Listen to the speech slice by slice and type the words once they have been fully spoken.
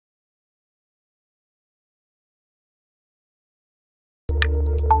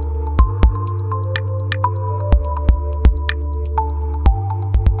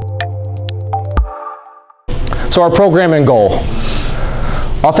So our program and goal.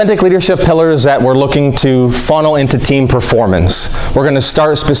 Authentic leadership pillars that we're looking to funnel into team performance. We're going to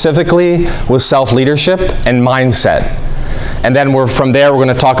start specifically with self-leadership and mindset. And then from there, we're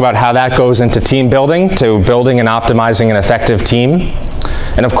going to talk about how that goes into team building, to building and optimizing an effective team.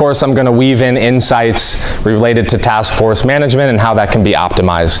 And of course, I'm going to weave in insights related to task force management and how that can be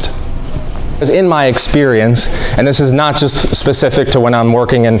optimized. In my experience, and this is not just specific to when I'm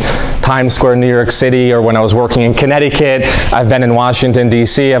working in Times Square, New York City, or when I was working in Connecticut, I've been in Washington,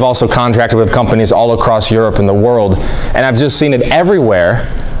 D.C., I've also contracted with companies all across Europe and the world, and I've just seen it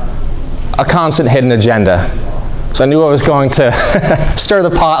everywhere, a constant hidden agenda. So I knew I was going to stir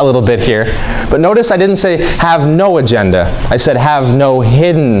the pot a little bit here. But notice I didn't say have no agenda. I said have no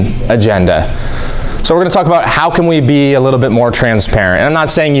hidden agenda. So we're going to talk about how can we be a little bit more transparent. And I'm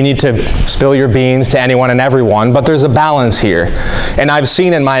not saying you need to spill your beans to anyone and everyone, but there's a balance here. And I've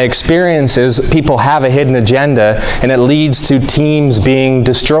seen in my experiences, people have a hidden agenda, and it leads to teams being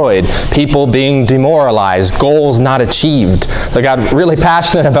destroyed, people being demoralized, goals not achieved. So I got really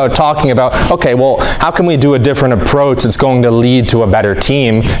passionate about talking about, okay, well, how can we do a different approach that's going to lead to a better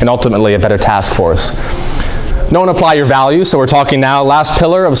team and ultimately a better task force? Know and apply your values. So we're talking now last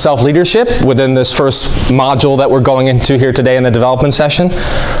pillar of self-leadership within this first module that we're going into here today in the development session.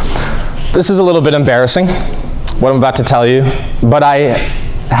 This is a little bit embarrassing, what I'm about to tell you, but I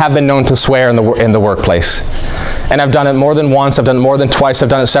have been known to swear in the workplace. And I've done it more than once, I've done it more than twice, I've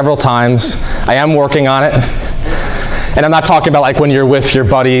done it several times. I am working on it. And I'm not talking about like when you're with your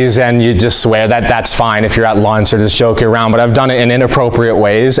buddies and you just swear, that's fine if you're at lunch or just joking around, but I've done it in inappropriate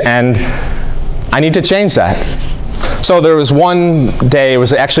ways, and I need to change that. So there was one day, we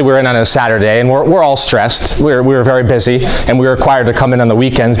were in on a Saturday, and we're all stressed. We were very busy, and we were required to come in on the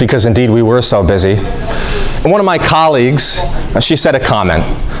weekends because indeed we were so busy. And one of my colleagues, she said a comment.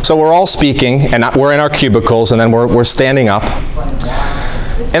 So we're all speaking, and we're in our cubicles, and then we're standing up.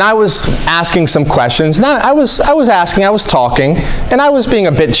 And I was asking some questions. And I was talking, and I was being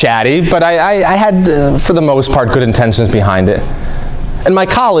a bit chatty, but I had, for the most part, good intentions behind it. And my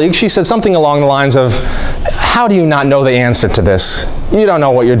colleague, she said something along the lines of, how do you not know the answer to this? You don't know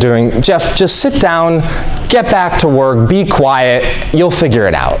what you're doing. Jeff, just sit down, get back to work, be quiet, you'll figure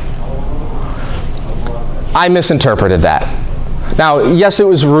it out. I misinterpreted that. Now, yes, it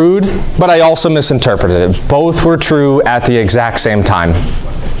was rude, but I also misinterpreted it. Both were true at the exact same time.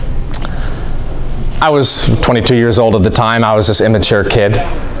 I was 22 years old at the time. I was this immature kid.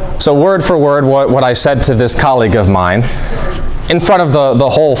 So word for word, what I said to this colleague of mine, in front of the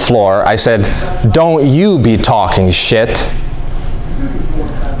whole floor, I said, don't you be talking shit.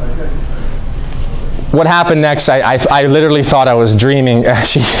 What happened next, I literally thought I was dreaming.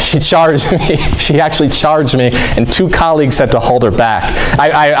 She charged me. She actually charged me, and two colleagues had to hold her back.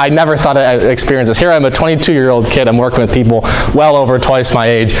 I never thought I'd experience this. Here I'm a 22-year-old kid. I'm working with people well over twice my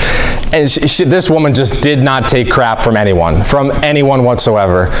age. And this woman just did not take crap from anyone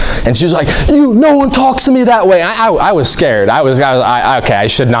whatsoever. And she was like, no one talks to me that way. I was scared. Okay, I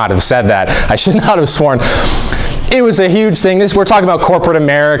should not have said that. I should not have sworn. It was a huge thing. We're talking about corporate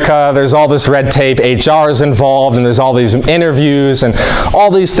America. There's all this red tape. HR is involved, and there's all these interviews and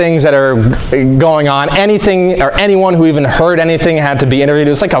all these things that are going on. Anything or anyone who even heard anything had to be interviewed. It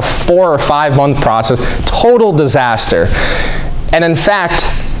was like a 4 or 5 month process. Total disaster. And in fact,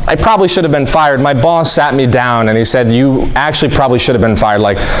 I probably should have been fired. My boss sat me down and he said, you actually probably should have been fired.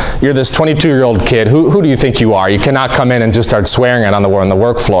 Like, you're this 22-year-old kid. Who do you think you are? You cannot come in and just start swearing on the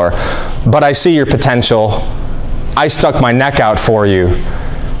work floor. But I see your potential. I stuck my neck out for you,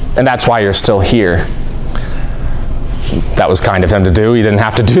 and that's why you're still here. That was kind of him to do. He didn't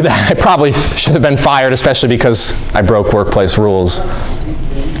have to do that. I probably should have been fired, especially because I broke workplace rules.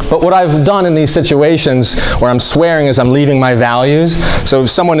 But what I've done in these situations where I'm swearing is I'm leaving my values. So if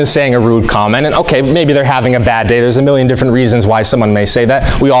someone is saying a rude comment, and okay, maybe they're having a bad day. There's a million different reasons why someone may say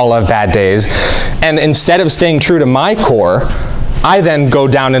that. We all have bad days. And instead of staying true to my core, I then go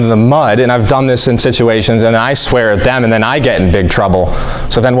down into the mud, and I've done this in situations, and I swear at them, and then I get in big trouble.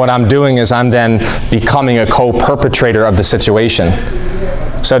 So then what I'm doing is I'm then becoming a co-perpetrator of the situation.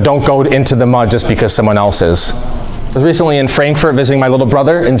 So don't go into the mud just because someone else is. I was recently in Frankfurt visiting my little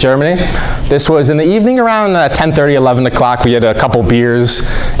brother in Germany. This was in the evening around 10:30, 11 o'clock. We had a couple beers,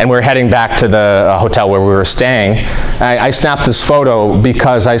 and we were heading back to the hotel where we were staying. I snapped this photo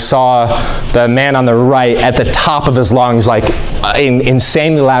because I saw the man on the right at the top of his lungs, like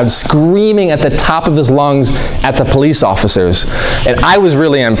insanely loud, screaming at the top of his lungs at the police officers. And I was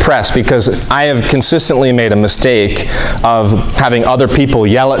really impressed because I have consistently made a mistake of having other people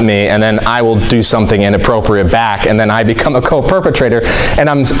yell at me, and then I will do something inappropriate back, and then I become a co-perpetrator. And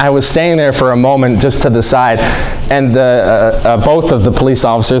I was staying there for a moment just to the side, and both of the police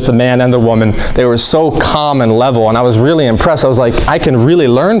officers, the man and the woman, they were so calm and level, and I was really impressed. I was like, I can really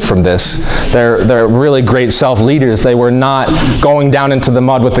learn from this. They're really great self-leaders. They were not going down into the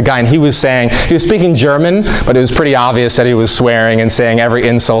mud with the guy, and he was speaking German, but it was pretty obvious that he was swearing and saying every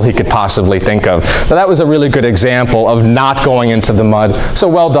insult he could possibly think of. So that was a really good example of not going into the mud. So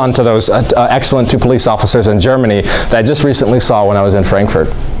well done to those excellent 2 police officers in Germany that I just recently saw when I was in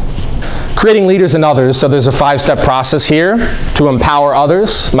Frankfurt. Creating leaders in others, so there's a 5-step process here to empower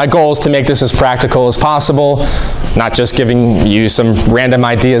others. My goal is to make this as practical as possible, not just giving you some random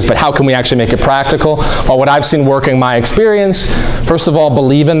ideas, but how can we actually make it practical? Well, what I've seen working my experience, first of all,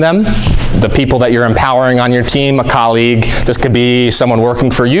 believe in them, the people that you're empowering on your team, a colleague, this could be someone working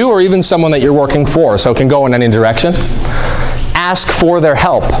for you or even someone that you're working for, so it can go in any direction. Ask for their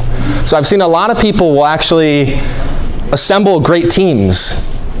help. So I've seen a lot of people will actually assemble great teams,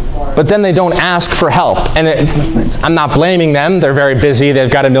 but then they don't ask for help. And I'm not blaming them. They're very busy. They've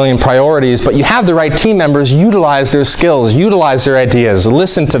got a million priorities. But you have the right team members. Utilize their skills. Utilize their ideas.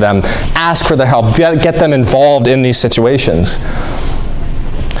 Listen to them. Ask for their help. Get them involved in these situations.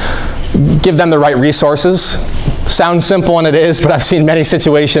 Give them the right resources. Sounds simple, and it is, but I've seen many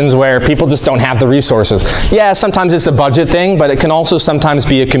situations where people just don't have the resources. Yeah, sometimes it's a budget thing, but it can also sometimes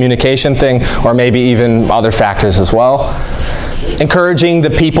be a communication thing, or maybe even other factors as well. Encouraging the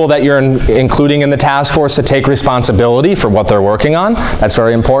people that you're including in the task force to take responsibility for what they're working on. That's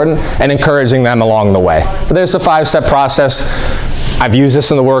very important. And encouraging them along the way. But there's a 5-step process. I've used this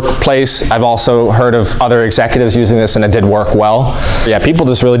in the workplace. I've also heard of other executives using this, and it did work well. Yeah, people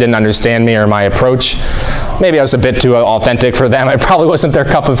just really didn't understand me or my approach. Maybe I was a bit too authentic for them. It probably wasn't their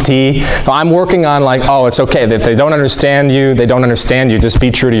cup of tea. I'm working on like, oh, it's okay. If they don't understand you, they don't understand you. Just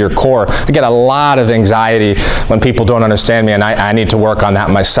be true to your core. I get a lot of anxiety when people don't understand me, and I need to work on that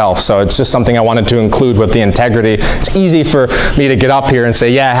myself. So it's just something I wanted to include with the integrity. It's easy for me to get up here and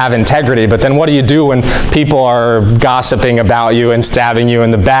say, yeah, have integrity, but then what do you do when people are gossiping about you and stabbing you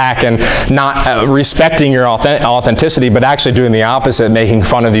in the back and not respecting your authenticity, but actually doing the opposite, making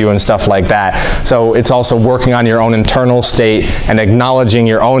fun of you and stuff like that. So it's also working on your own internal state and acknowledging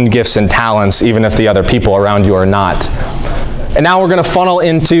your own gifts and talents, even if the other people around you are not. And now we're going to funnel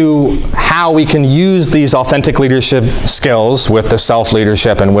into how we can use these authentic leadership skills with the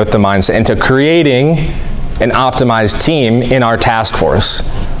self-leadership and with the mindset into creating an optimized team in our task force,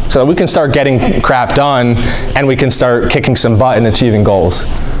 so that we can start getting crap done and we can start kicking some butt and achieving goals.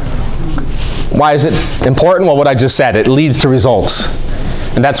 Why is it important? Well, what I just said, it leads to results.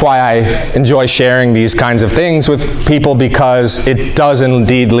 And that's why I enjoy sharing these kinds of things with people, because it does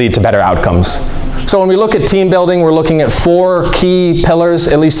indeed lead to better outcomes. So when we look at team building, we're looking at 4 key pillars,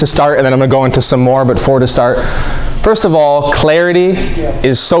 at least to start, and then I'm going to go into some more, but 4 to start. First of all, clarity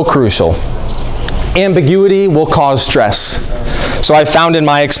is so crucial. Ambiguity will cause stress. So I've found in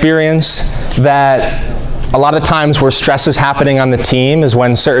my experience that a lot of times where stress is happening on the team is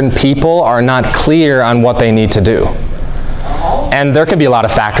when certain people are not clear on what they need to do. And there can be a lot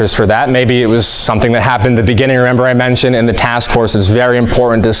of factors for that. Maybe it was something that happened at the beginning. Remember I mentioned in the task force it's very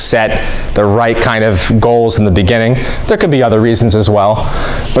important to set the right kind of goals in the beginning. There could be other reasons as well.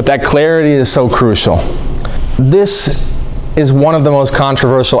 But that clarity is so crucial. This is one of the most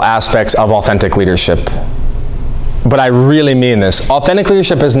controversial aspects of authentic leadership. But I really mean this. Authentic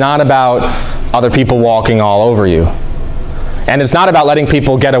leadership is not about other people walking all over you. And it's not about letting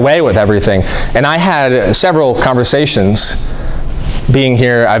people get away with everything. And I had several conversations being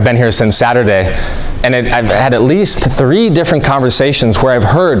here. I've been here since Saturday. And I've had at least 3 different conversations where I've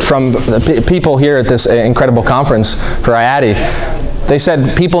heard from the people here at this incredible conference for IATI. They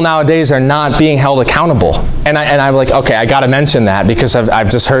said people nowadays are not being held accountable. And I'm like, okay, I got to mention that because I've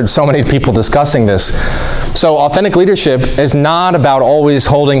just heard so many people discussing this. So authentic leadership is not about always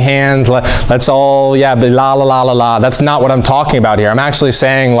holding hands, let's all, yeah, la la la la la. That's not what I'm talking about here. I'm actually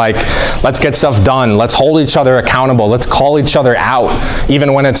saying, like, let's get stuff done. Let's hold each other accountable. Let's call each other out,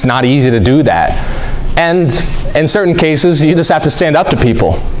 even when it's not easy to do that. And in certain cases, you just have to stand up to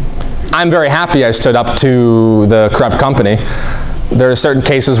people. I'm very happy I stood up to the corrupt company. There are certain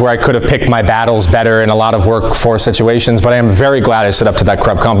cases where I could have picked my battles better in a lot of workforce situations, but I am very glad I stood up to that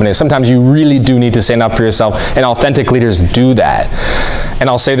corrupt company. Sometimes you really do need to stand up for yourself, and authentic leaders do that. And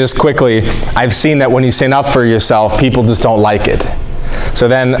I'll say this quickly, I've seen that when you stand up for yourself, people just don't like it. So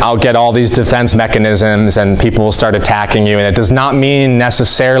then I'll get all these defense mechanisms and people will start attacking you, and it does not mean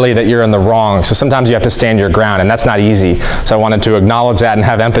necessarily that you're in the wrong. So sometimes you have to stand your ground, and that's not easy. So I wanted to acknowledge that and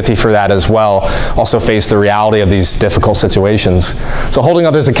have empathy for that as well. Also face the reality of these difficult situations. So holding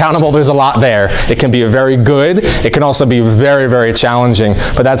others accountable, there's a lot there. It can be very good. It can also be very, very challenging,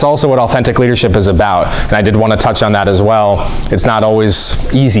 but that's also what authentic leadership is about. And I did want to touch on that as well. It's not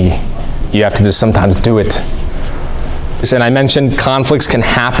always easy. You have to just sometimes do it. And I mentioned conflicts can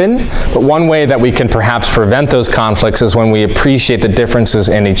happen, but one way that we can perhaps prevent those conflicts is when we appreciate the differences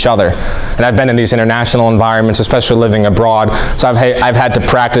in each other. And I've been in these international environments, especially living abroad, so I've had to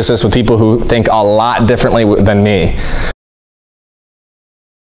practice this with people who think a lot differently than me.